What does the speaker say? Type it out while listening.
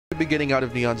be getting out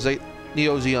of Neo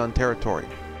Zeon territory.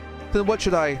 Then what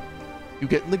should I... You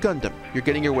get in the Gundam. You're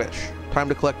getting your wish. Time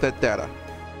to collect that data.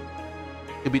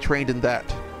 You'll be trained in that.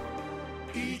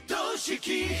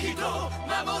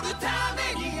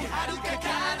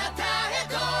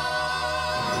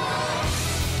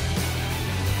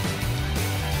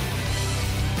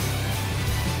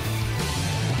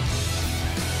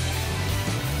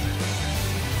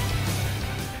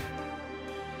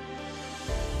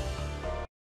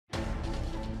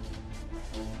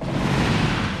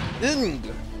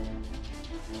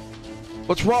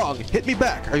 What's wrong? Hit me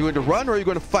back. Are you going to run or are you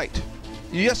going to fight?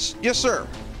 Yes, sir.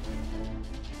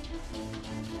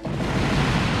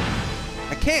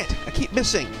 I can't. I keep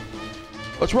missing.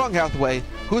 What's wrong, Hathaway?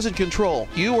 Who's in control?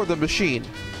 You or the machine?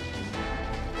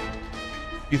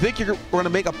 You think you're going to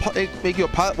make you a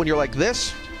pilot when you're like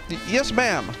this? Yes,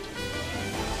 ma'am.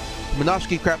 The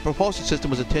Minovsky crap propulsion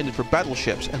system was intended for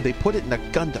battleships, and they put it in a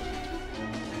Gundam.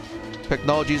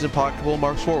 Technology is impossible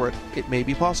marks forward. It may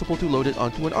be possible to load it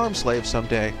onto an arm slave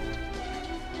someday.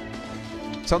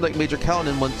 Sounds like Major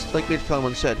Callanan once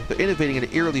said, they're innovating at an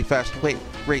eerily fast rate.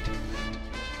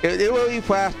 Eerily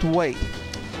fast rate.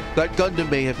 That Gundam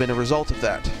may have been a result of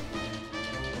that.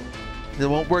 It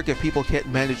won't work if people can't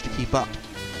manage to keep up.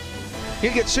 You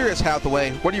get serious,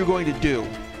 Hathaway. What are you going to do?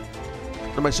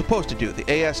 What am I supposed to do? The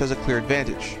AS has a clear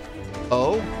advantage.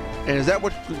 Oh? And is that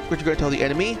what you're going to tell the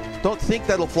enemy? Don't think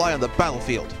that'll fly on the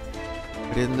battlefield.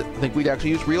 I didn't think we'd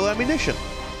actually use real ammunition.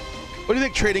 What do you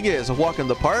think trading is? A walk in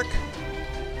the park?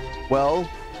 Well,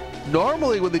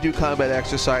 normally when they do combat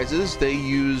exercises, they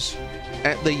use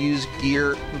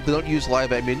gear. They don't use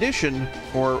live ammunition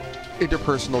for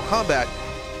interpersonal combat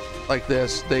like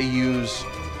this. They use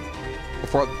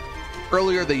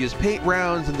earlier they used paint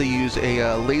rounds, and they use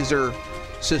a laser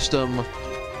system.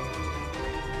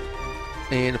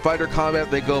 In fighter combat,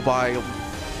 they go by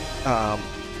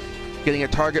getting a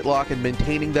target lock and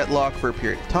maintaining that lock for a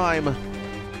period of time.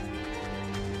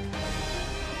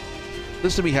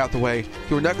 Listen to me, Hathaway.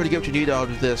 You are not going to get what you need out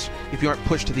of this if you aren't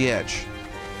pushed to the edge.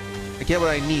 I get what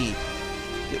I need.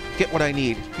 Get what I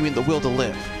need. You mean the will to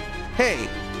live. Hey,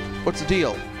 what's the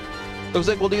deal? Looks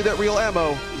like we'll need that real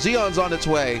ammo. Zeon's on its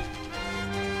way.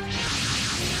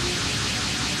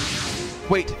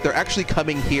 Wait, they're actually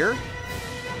coming here?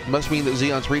 It must mean that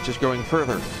Zeon's reach is growing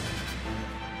further.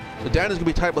 The down is going to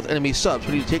be tight with enemy subs.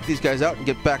 We need to take these guys out and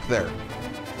get back there.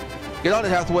 Get on it,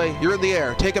 Hathaway. You're in the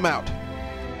air. Take them out.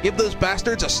 Give those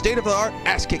bastards a state-of-the-art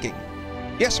ass-kicking.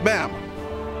 Yes, ma'am.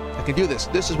 I can do this.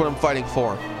 This is what I'm fighting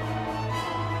for.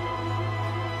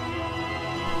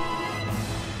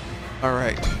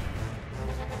 Alright.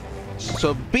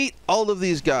 So beat all of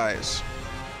these guys.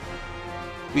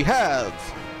 We have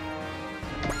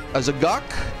a Zagok.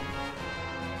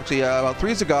 Actually, about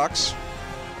 3 Zagoks.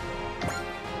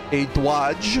 A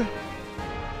Dwaj.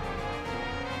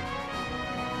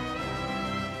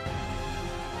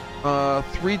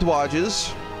 Three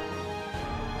Dwajes.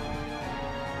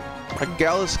 A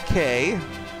Gallus K.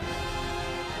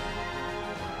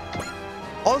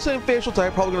 All the same facial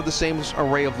type, probably going to have the same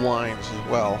array of lines as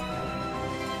well.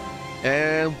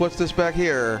 And what's this back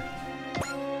here?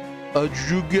 A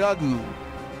Jugagu.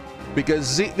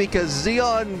 Because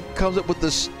Zeon comes up with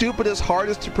the stupidest,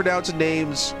 hardest to pronounce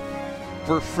names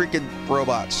for freaking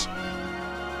robots.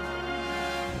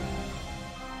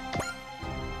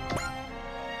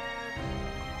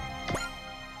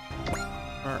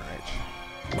 Alright.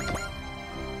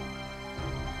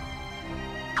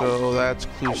 So that's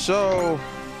Clouseau.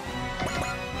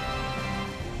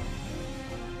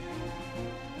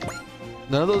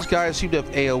 None of those guys seem to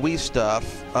have AoE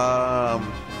stuff.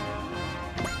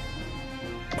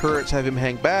 Turrets have him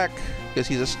hang back because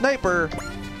he's a sniper.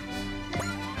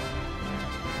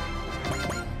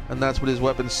 And that's what his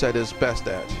weapon set is best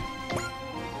at.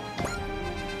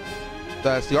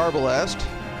 That's the Arbalest.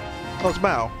 Oh, it's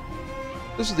Mao.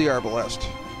 This is the Arbalest.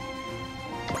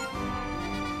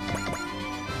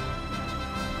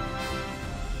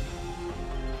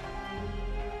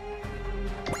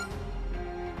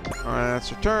 Alright, that's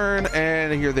their turn,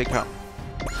 and here they come.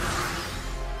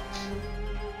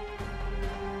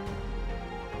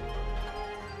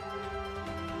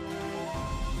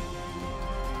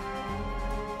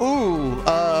 Ooh,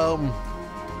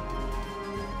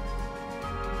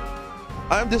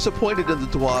 I'm disappointed in the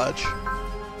Dwaj.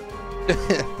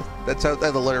 That's how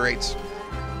that alliterates.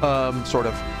 Sort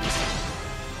of.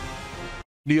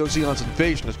 Neo Zeon's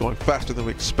invasion is going faster than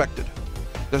we expected.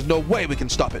 There's no way we can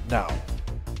stop it now.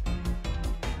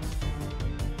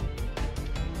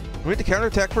 We need to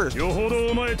counterattack first.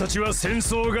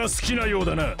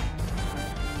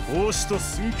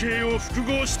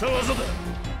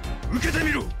 Oh,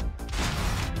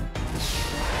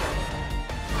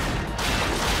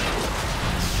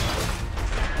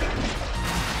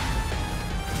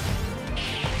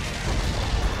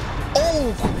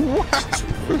 crap!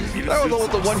 That was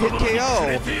the one-hit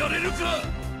KO.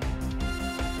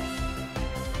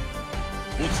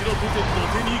 こちらとて伊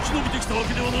達に生き延びてきたわ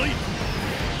けではない。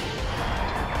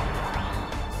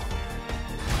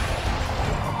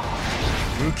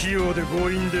不器用で強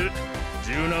引で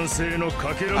柔軟性の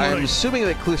かけらもない。 I'm assuming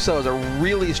that Clouseau has a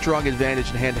really strong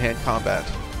advantage in hand-to-hand combat.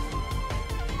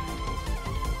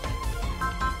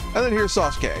 And then here's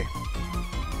Sasuke.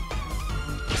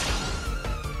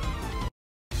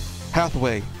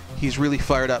 Hathaway, he's really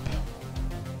fired up.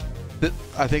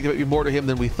 I think there might be more to him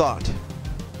than we thought.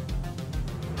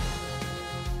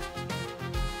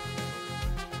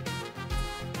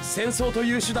 Wow,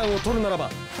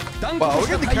 we're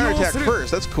getting the counterattack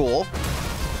first. That's cool.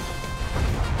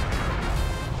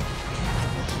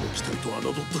 期待と侮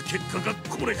った結果が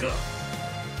これか。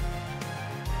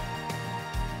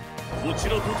こち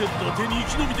らとて伊達に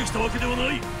生き延びてきたわけでは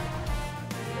ない。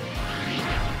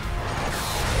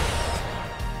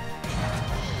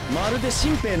まるで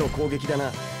新兵の攻撃だな。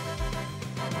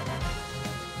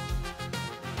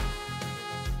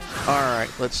 All right,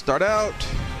 let's start out.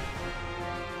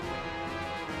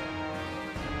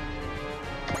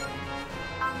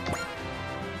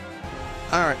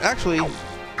 All right, actually, I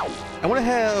want to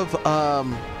have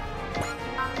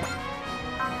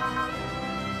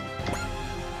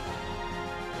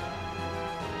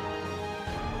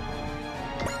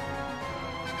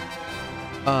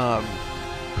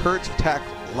Kurt's attack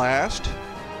last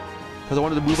because I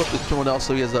wanted to move up to someone else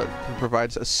so he has can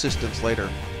provide assistance later.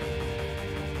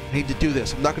 I need to do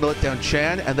this. I'm not going to let down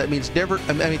Chan, and that means never.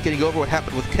 I mean, getting over what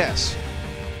happened with Kess,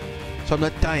 so I'm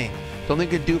not dying. The only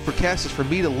thing I can do for Kess is for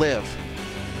me to live.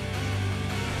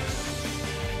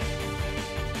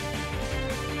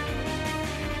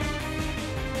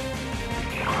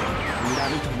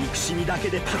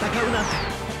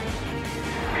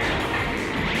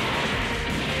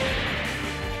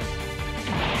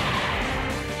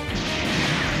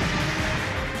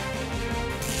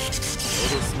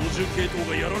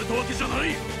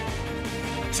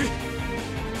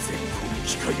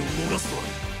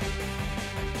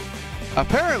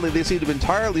 Apparently, they seem to be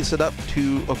entirely set up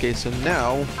to. Okay, so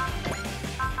now.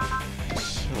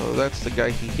 So that's the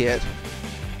guy he hit.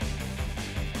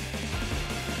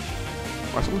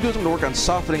 Alright, so we're doing something to work on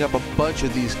softening up a bunch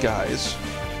of these guys.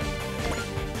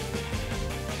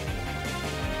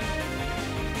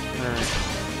 Alright.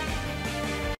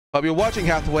 If you're watching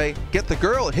Hathaway, get the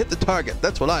girl and hit the target.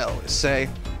 That's what I always say.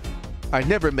 I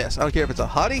never miss. I don't care if it's a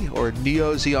hottie or a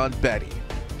Neo Zeon Betty.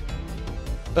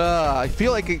 I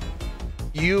feel like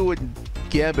you and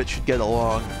Gambit should get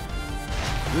along.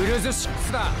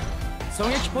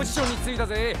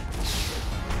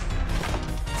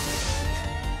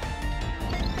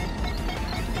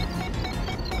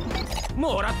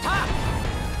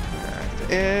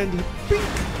 And bink.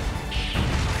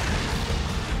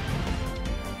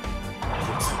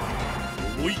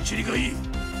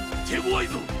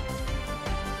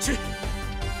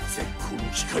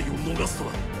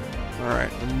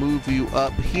 Alright, we'll move you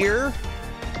up here.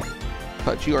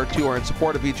 But you two are in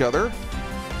support of each other.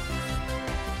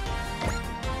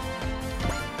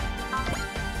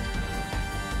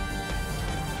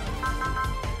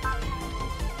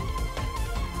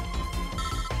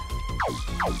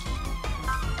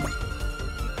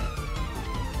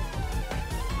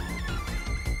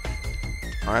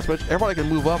 Alright, so everybody can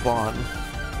move up on.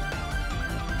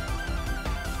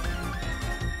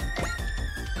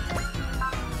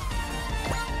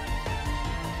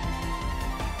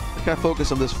 Kind of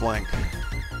focus on this flank.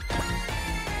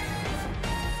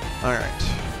 All right.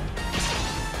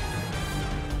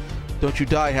 Don't you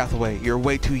die, Hathaway. You're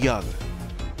way too young.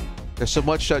 There's so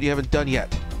much that you haven't done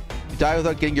yet. You die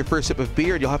without getting your first sip of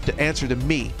beer, and you'll have to answer to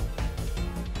me.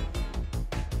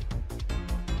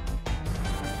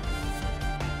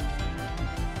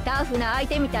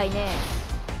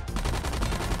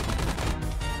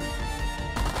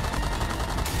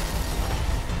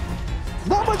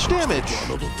 Not much damage.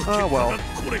 Oh well.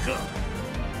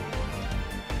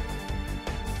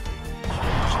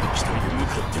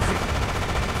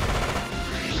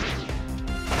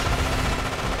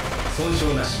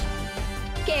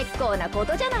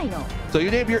 So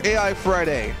you named your AI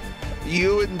Friday.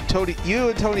 You and Tony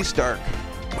Stark.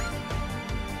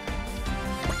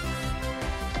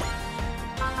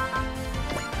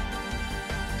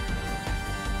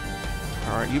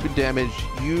 All right, you've been damaged.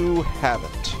 You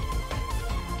haven't.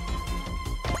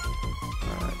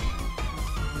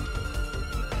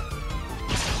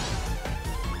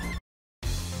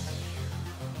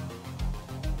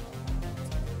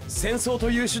 戦争と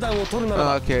いう手段を取るな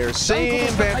ら Okay, same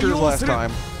banter as last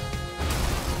time.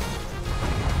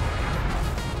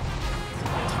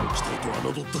 期待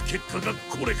と侮った結果が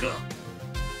これか。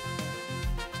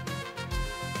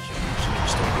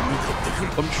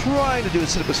 I'm trying to do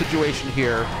set up a situation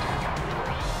here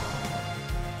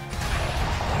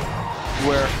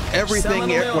where everything,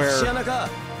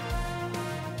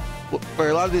 where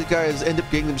a lot of these guys end up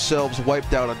getting themselves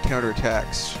wiped out on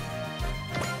counterattacks.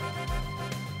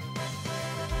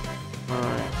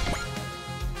 Alright.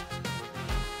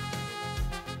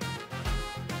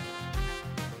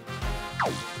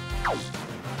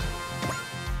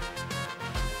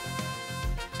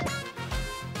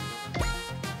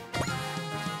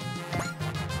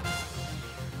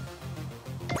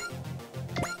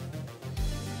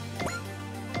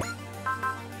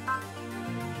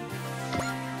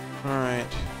 Alright.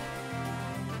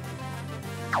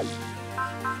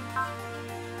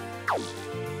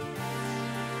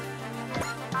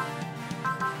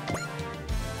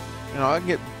 You know, I can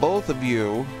get both of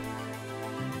you.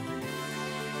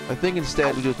 I think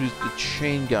instead we just use the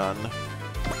chain gun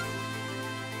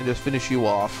and just finish you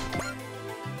off.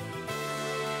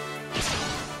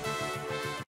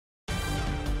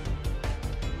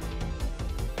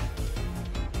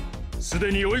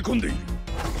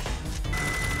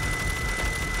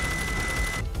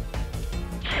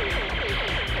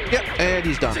 Yep, and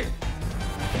he's done.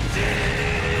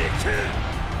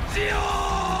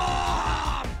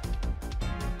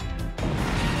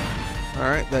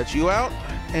 Alright, that's you out.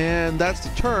 And that's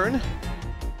the turn.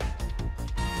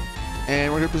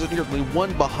 And we're going to present here only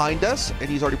one behind us, and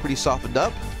he's already pretty softened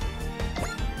up.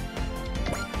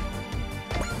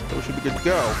 So we should be good to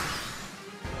go.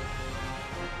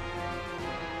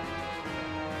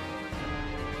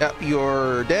 Yep,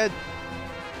 you're dead.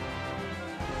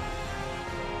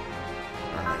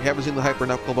 Alright, you haven't seen the Hyper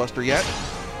Knuckle Buster yet.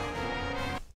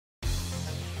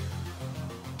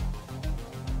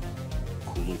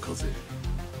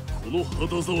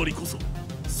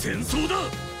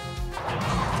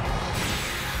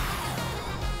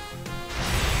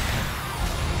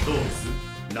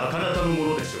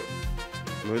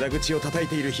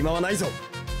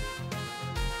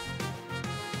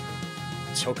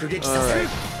 Alright.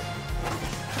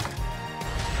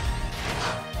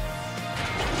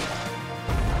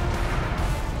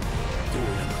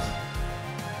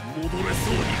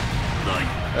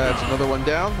 That's another one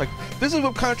down. Like, this is what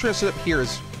I'm kind of trying to set up here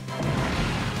is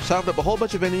soften up a whole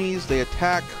bunch of enemies. They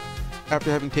attack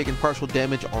after having taken partial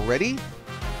damage already.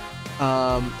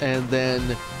 And then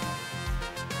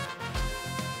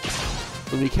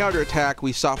when we counterattack,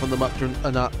 we soften them up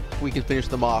to we can finish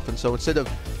them off. And so instead of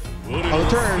on the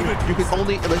turn, you can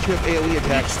only, unless you have AoE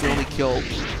attacks, you can only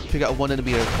pick out one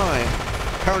enemy at a time.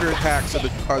 Counterattacks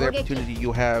are the opportunity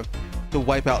you have to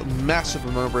wipe out massive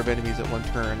number of enemies at one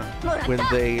turn when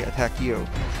they attack you.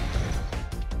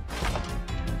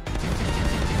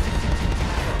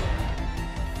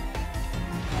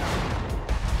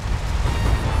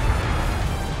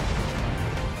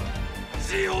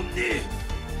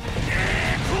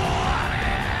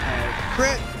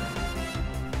 Crit!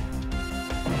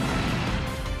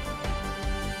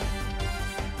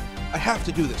 I have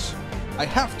to do this. I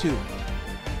have to.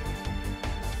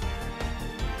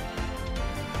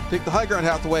 Take the high ground,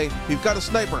 Hathaway. You've got a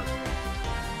sniper.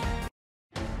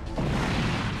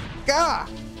 Gah!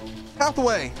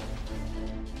 Hathaway!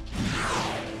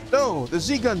 No, the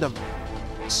Z Gundam.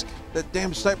 That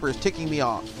damn sniper is ticking me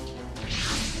off.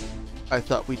 I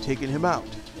thought we'd taken him out.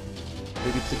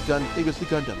 Maybe it's the gun. Maybe it's the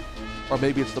Gundam, or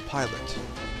maybe it's the pilot.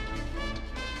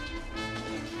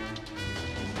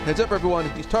 Heads up, everyone!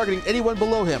 He's targeting anyone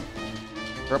below him.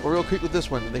 We're up a real creek with this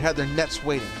one, and they had their nets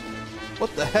waiting.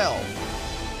 What the hell?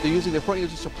 They're using their front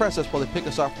units to suppress us while they pick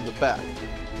us off from the back.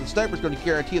 The sniper's going to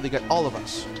guarantee they get all of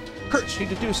us. Kurtz, you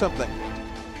need to do something.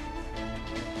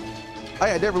 I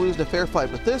had never lose in a fair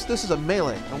fight, but this is a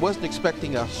melee. I wasn't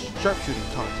expecting a sharpshooting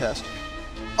contest.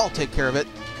 I'll take care of it.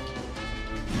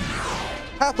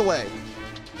 Hathaway!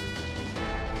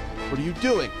 What are you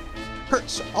doing?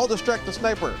 Kurtz, I'll distract the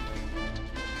sniper.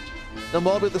 They'll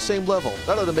all be at the same level.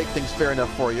 That ought to make things fair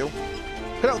enough for you.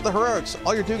 Cut out the heroics.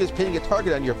 All you're doing is pinning a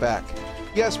target on your back.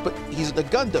 Yes, but he's the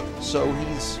Gundam, so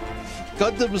he's...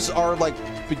 Gundams are like...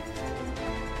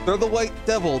 They're the White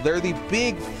Devil. They're the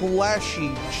big,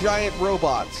 flashy, giant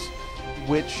robots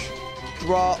which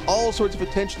draw all sorts of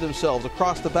attention to themselves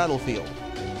across the battlefield.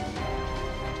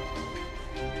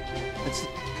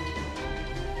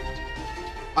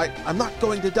 I'm not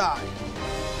going to die.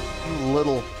 You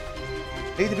little...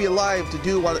 I need to be alive to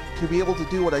be able to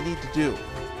do what I need to do.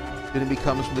 If the enemy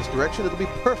comes from this direction, it'll be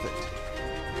perfect.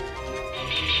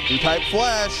 New-type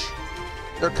Flash!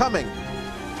 They're coming!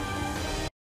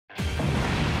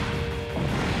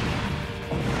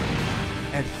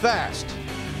 And fast!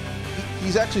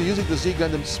 He's actually using the Z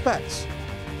Gundam specs.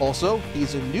 Also,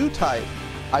 he's a new type.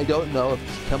 I don't know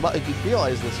if you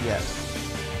realize this yet.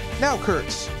 Now,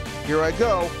 Kurtz, here I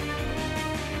go.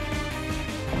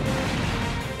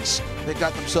 They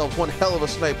got themselves one hell of a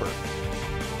sniper.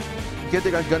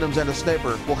 Getting on Gundams and a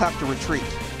sniper, we'll have to retreat.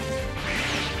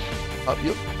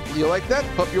 You like that?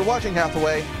 Hope you're watching,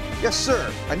 Hathaway. Yes, sir.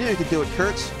 I knew you could do it,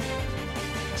 Kurtz.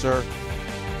 Sir,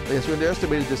 I guess we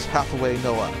underestimated this Hathaway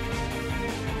Noah.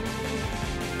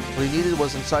 What he needed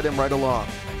was inside him right along.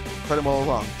 Inside him all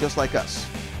along, just like us.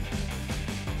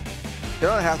 Get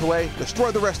on, Hathaway.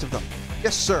 Destroy the rest of them.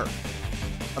 Yes, sir.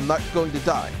 I'm not going to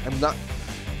die. I'm not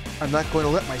going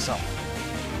to let myself.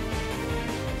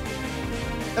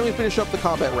 And we finish up the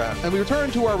combat round. And we return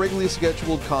to our regularly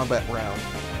scheduled combat round.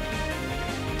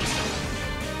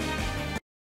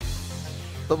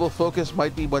 Level of focus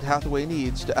might be what Hathaway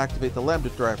needs to activate the Lambda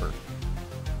driver.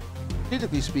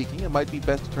 Strategically speaking, it might be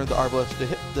best to turn the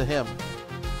Arbalest to him.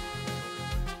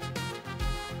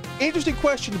 Interesting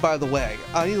question, by the way.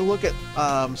 I need to look at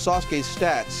Sasuke's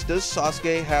stats. Is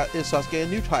Sasuke a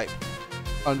new type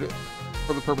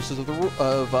for the purposes of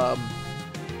the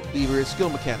various skill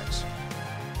mechanics?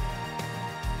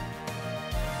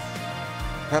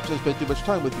 Perhaps I spent too much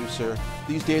time with you, sir.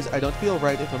 These days, I don't feel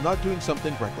right if I'm not doing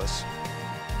something reckless.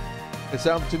 It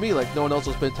sounds to me like no one else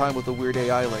will spend time with a weird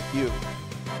AI like you.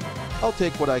 I'll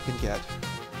take what I can get.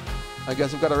 I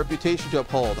guess I've got a reputation to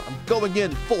uphold. I'm going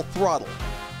in full throttle.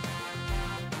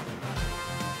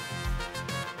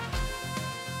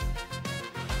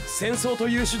 I need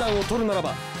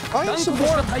some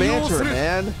more banter,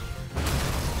 man.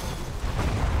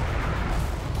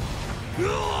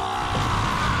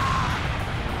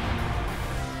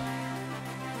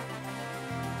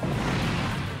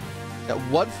 Got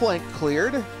one flank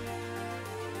cleared.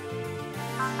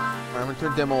 I'm going to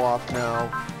turn demo off now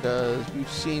because we've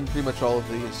seen pretty much all of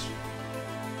these.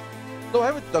 No, I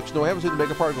haven't seen the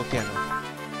Mega Particle Cannon.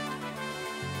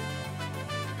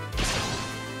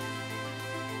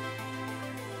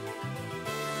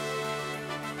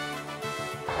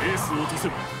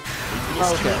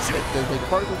 Okay, there's Mega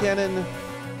Particle Cannon,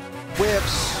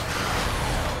 whips.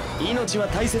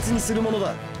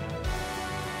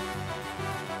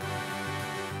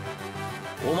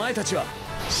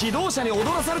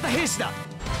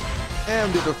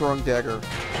 And did the throwing dagger.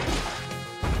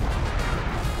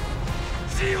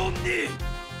 Zeon ni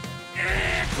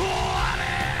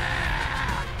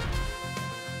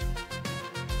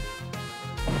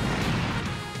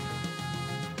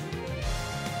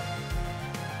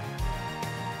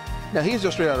now he's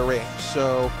just straight out of range,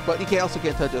 so but he also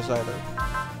can't touch us either.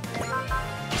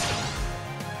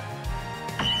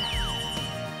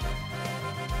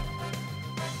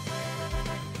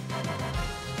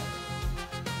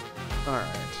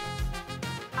 Alright.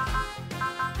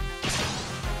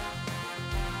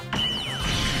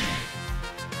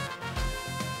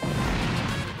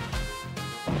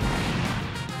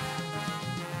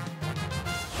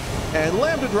 And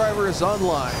Lambda Driver is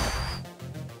online.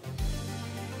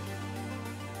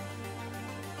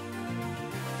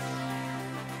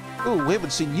 Ooh, we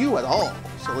haven't seen you at all,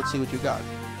 so let's see what you got.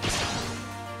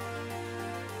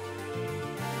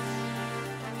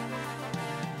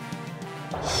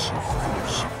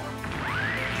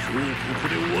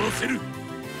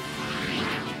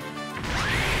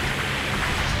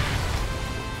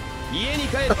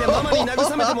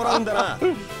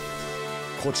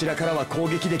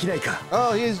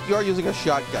 Oh, you're using a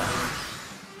shotgun.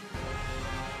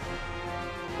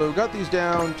 So we've got these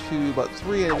down to about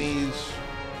 3 enemies.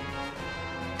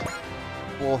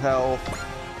 Full health.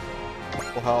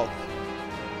 Full health.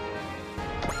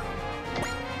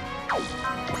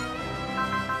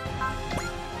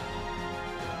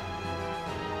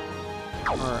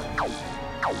 Alright.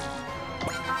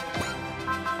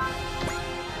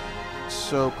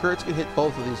 So Kurtz can hit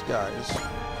both of these guys.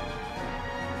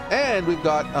 And we've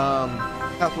got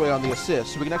Hathaway on the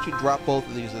assist, so we can actually drop both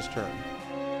of these this turn.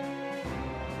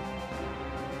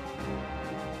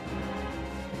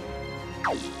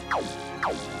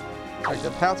 I can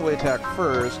have Hathaway attack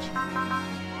first,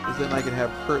 because then I can have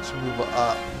Kurtz move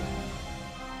up.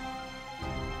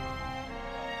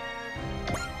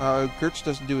 Kurtz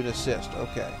doesn't do an assist.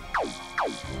 Okay.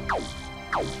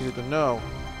 It's good to know.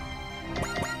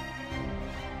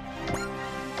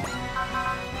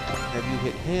 Have you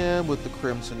hit him with the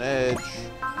Crimson Edge?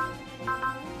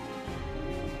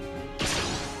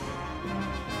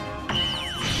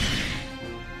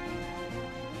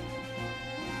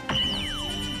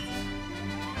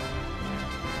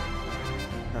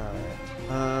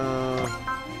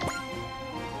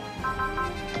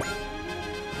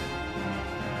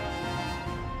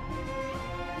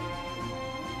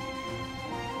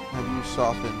 Have you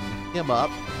soften him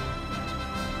up.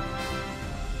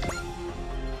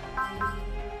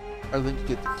 I think you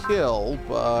get the kill,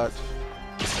 but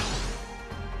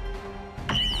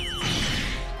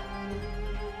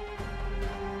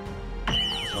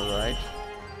alright.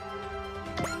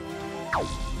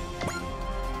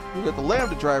 We got the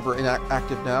Lambda driver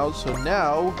active now, so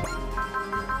now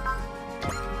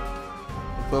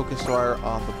we focus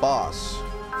on the boss.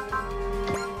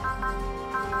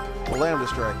 The Lambda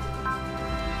strike.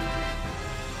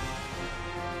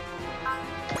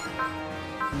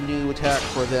 New attack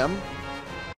for them.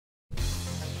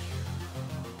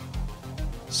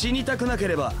 死にたくなけ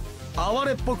れば哀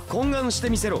れっぽく懇願して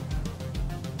みせろ。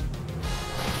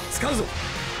使うぞ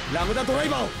ラムダドライ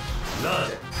バーを。なあ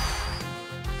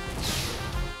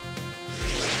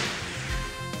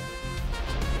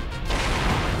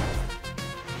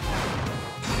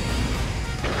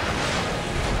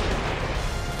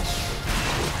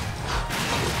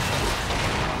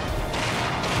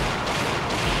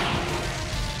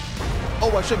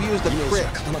Oh, I should have used the crit.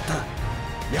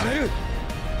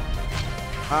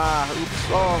 Ah, oops.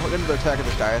 Oh, another attack of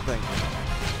this guy, I think.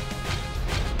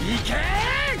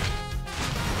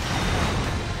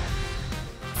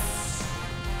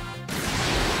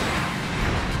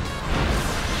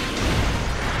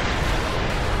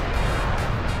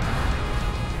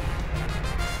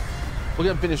 We're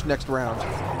gonna finish next round.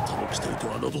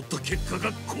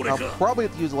 I'll probably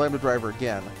have to use the Lambda driver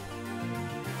again.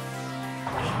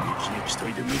 機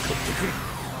体で向かってく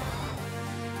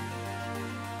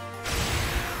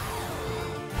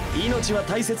る。命は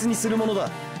大切にするものだ。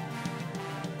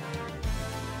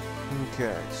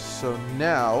Okay, so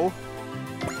now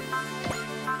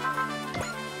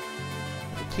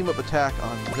the team up attack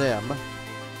on them.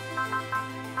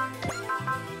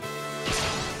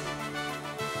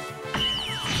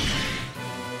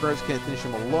 Birds can't finish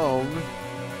him alone.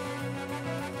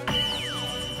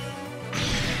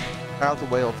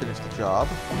 Hathaway will finish the job.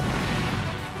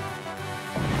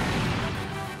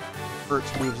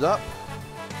 Hertz moves up.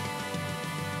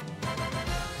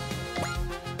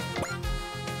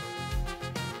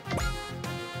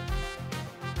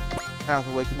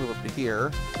 Hathaway can move up to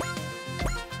here.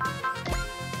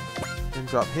 And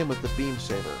drop him with the beam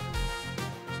saber.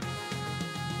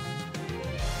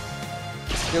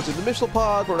 You know, the missile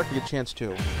pod, we're not going to get a chance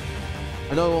to.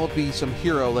 I know it won't be some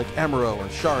hero like Amuro or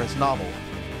Shara's novel.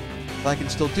 But I can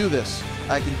still do this.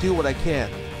 I can do what I can.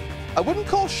 I wouldn't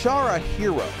call Shara a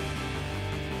hero.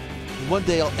 One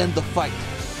day I'll end the fight.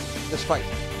 This fight.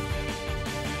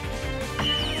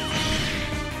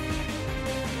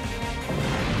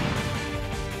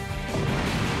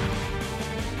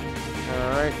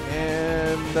 Alright,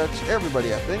 and that's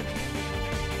everybody, I think.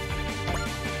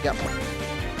 Yep.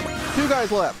 2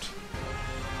 guys left.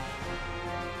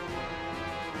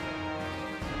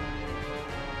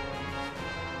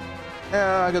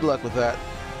 Yeah, good luck with that.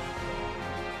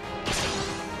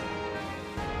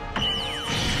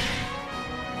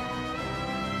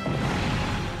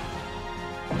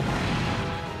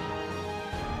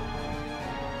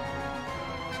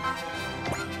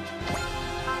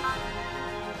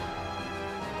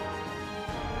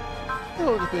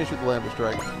 We'll just finish with the Lambda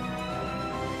strike.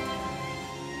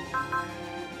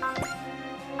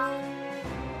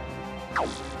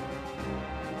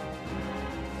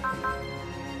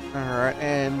 Alright,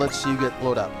 and let's see you get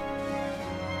load up.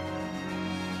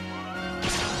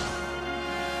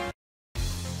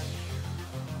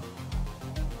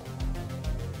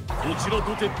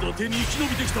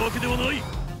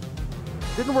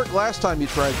 Didn't work last time you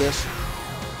tried this.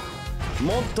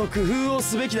 もっと工夫を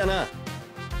すべきだな。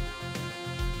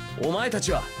お前た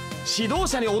ちは指導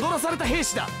者に踊らされた兵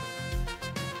士だ。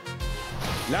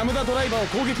ラムダドライバーを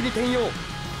攻撃に転用。了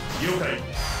解。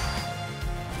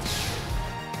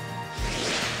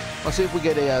 Let's see if we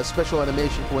get a special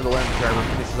animation for when the Lambda driver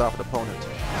finishes off an opponent.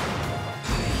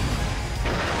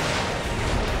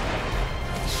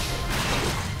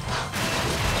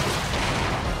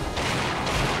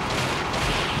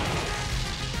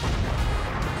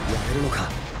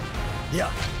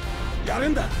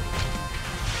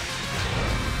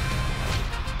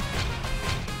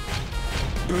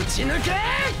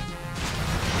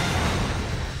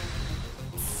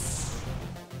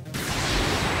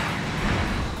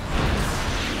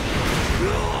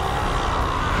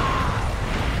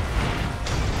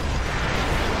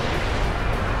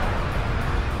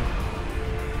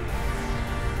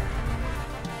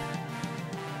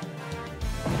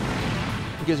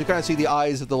 Because you kind of see the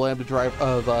eyes of the Lambda drive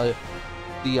of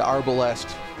the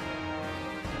Arbalest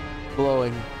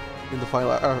glowing in the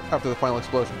final after the final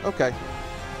explosion. Okay.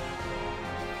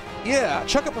 Yeah,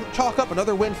 chalk up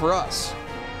another win for us.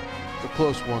 It's a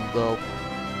close one, though.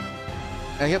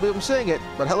 And I can't believe I'm saying it,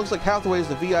 but it looks like Hathaway's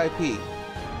the VIP.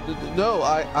 No,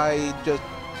 I just...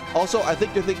 Also, I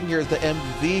think you're thinking here is the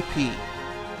MVP.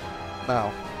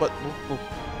 Now, but we'll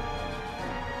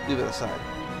leave it aside.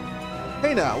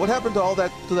 Hey now, what happened to all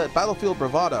that, battlefield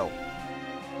bravado?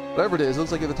 Whatever it is,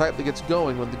 looks like you're the type that gets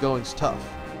going when the going's tough.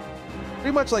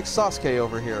 Pretty much like Sasuke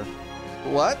over here.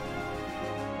 What?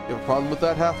 You have a problem with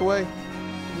that, Hathaway?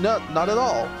 No, not at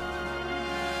all.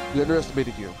 We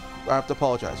underestimated you. I have to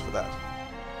apologize for that.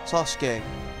 Sasuke.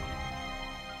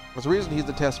 There's a reason he's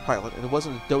the test pilot, and it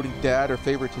wasn't a doting dad or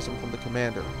favoritism from the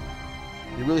commander.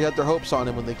 They really had their hopes on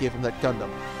him when they gave him that Gundam.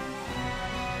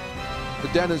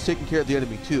 But Dan is taking care of the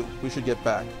enemy too. We should get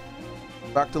back.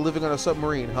 Back to living on a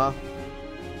submarine, huh?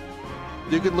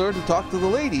 You can learn to talk to the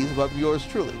ladies about yours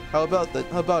truly. How about that?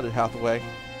 How about it, Hathaway?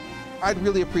 I'd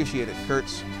really appreciate it,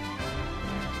 Kurtz.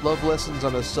 Love lessons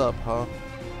on a sub, huh?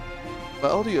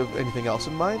 Well, do you have anything else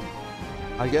in mind?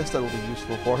 I guess that'll be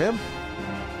useful for him.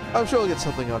 I'm sure he'll get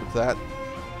something out of that.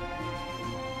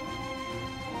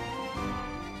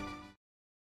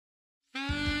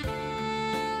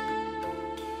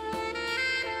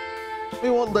 We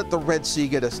won't let the Red Sea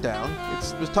get us down.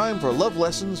 It's time for Love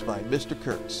Lessons by Mr.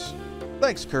 Kurtz.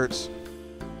 Thanks, Kurtz.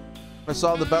 I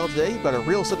saw in the battle today you got a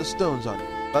real set of stones on you.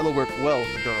 That'll work well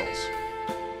with the girls.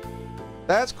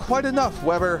 That's quite enough,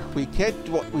 Weber. We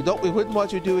wouldn't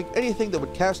want you doing anything that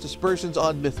would cast aspersions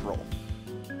on Mithril.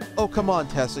 Oh, come on,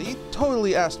 Tessa. You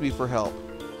totally asked me for help.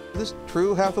 Is this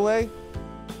true, Hathaway?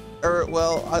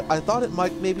 Well, I thought it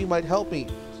maybe might help me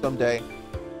someday.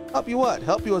 Help you what?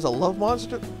 Help you as a love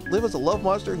monster? Live as a love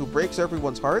monster who breaks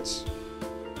everyone's hearts?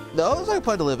 No, that's what I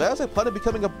plan to live as. I plan on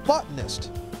becoming a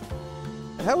botanist.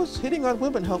 And how does hitting on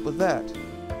women help with that?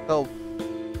 Well,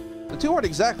 the two aren't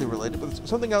exactly related, but there's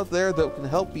something out there that can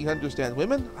help me understand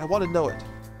women. I want to know it.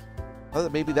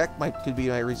 Maybe that could be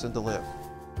my reason to live.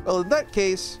 Well, in that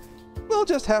case, we'll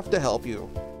just have to help you.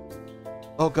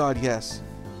 Oh God, yes.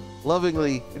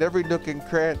 Lovingly, in every nook and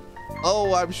cranny.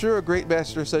 Oh, I'm sure a great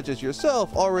master such as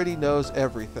yourself already knows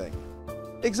everything.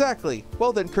 Exactly.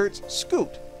 Well then, Kurtz,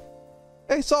 scoot.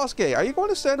 Hey, Sasuke, are you going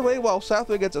to stand away while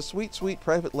Hathaway gets a sweet, sweet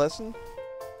private lesson?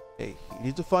 Hey, you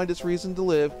need to find its reason to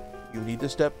live. You need to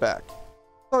step back.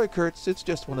 Sorry, Kurtz, it's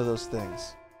just one of those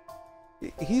things.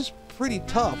 He's pretty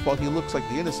tough while he looks like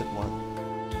the innocent one.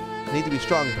 I need to be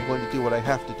strong if I'm going to do what I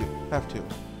have to.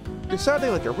 You're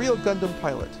sounding like a real Gundam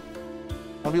pilot.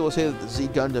 Some people say that the Z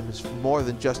Gundam is more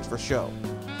than just for show.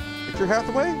 Picture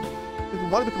Hathaway? If you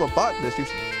want to become a botanist, you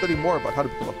should study more about how to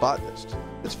become a botanist.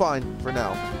 It's fine for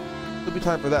now. There'll be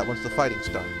time for that once the fighting's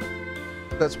done.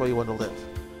 That's why you want to live.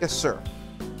 Yes, sir.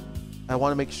 I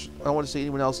want to see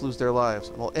anyone else lose their lives,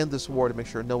 and I'll end this war to make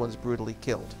sure no one's brutally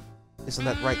killed. Isn't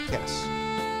that right, Cass?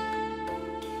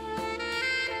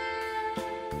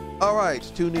 Alright,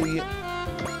 2 new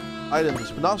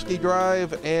items. Panovsky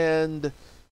Drive and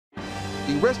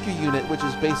the rescue unit, which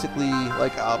is basically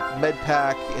like a med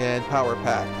pack and power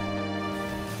pack.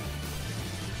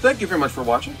 Thank you very much for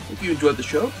watching. If you enjoyed the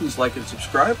show, please like and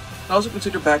subscribe. And also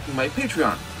consider backing my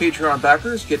Patreon. Patreon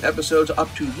backers get episodes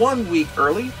up to 1 week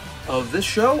early of this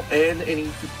show and any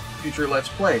future Let's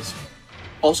Plays.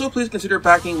 Also, please consider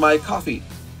backing my Ko-fi.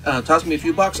 Toss me a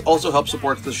few bucks also helps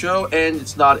support the show, and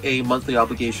it's not a monthly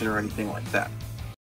obligation or anything like that.